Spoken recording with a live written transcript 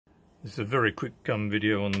This is a very quick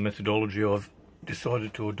video on the methodology I've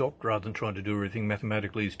decided to adopt rather than trying to do everything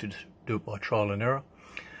mathematically, is to do it by trial and error.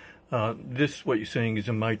 What you're seeing is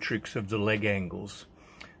a matrix of the leg angles.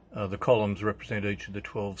 The columns represent each of the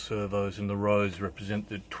 12 servos and the rows represent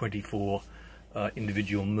the 24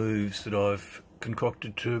 individual moves that I've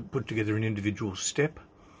concocted to put together an individual step.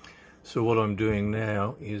 So what I'm doing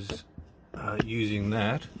now is using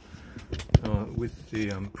that with the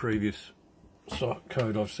previous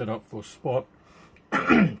code I've set up for Spot.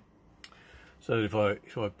 So that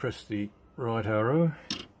if I press the right arrow,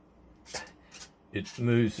 it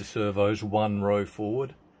moves the servos one row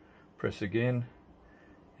forward. Press again,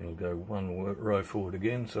 it'll go one row forward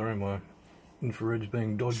again. Sorry, my infrared's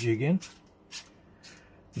being dodgy again.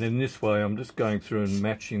 And then this way I'm just going through and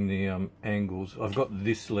matching the angles. I've got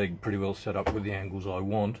this leg pretty well set up with the angles I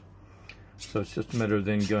want, so it's just a matter of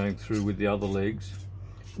then going through with the other legs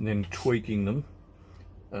and then tweaking them.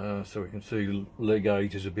 So we can see leg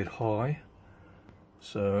 8 is a bit high,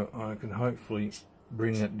 so I can hopefully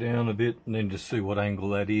bring that down a bit and then just see what angle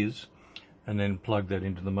that is and then plug that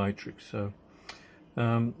into the matrix. So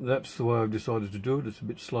that's the way I've decided to do it. It's a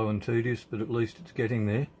bit slow and tedious, but at least it's getting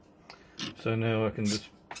there. So now I can just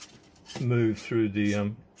move through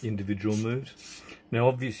the individual moves. Now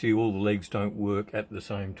obviously all the legs don't work at the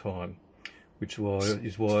same time, which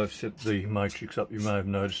is why I've set the matrix up, you may have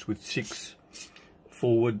noticed, with 6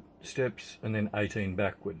 forward steps and then 18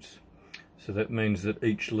 backwards. So that means that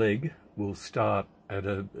each leg will start at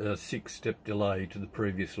a 6-step delay to the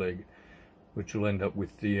previous leg, which will end up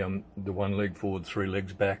with the 1 leg forward, 3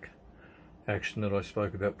 legs back action that I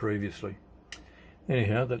spoke about previously.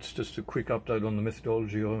 Anyhow, that's just a quick update on the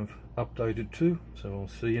methodology I've updated to, so I'll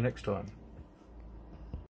see you next time.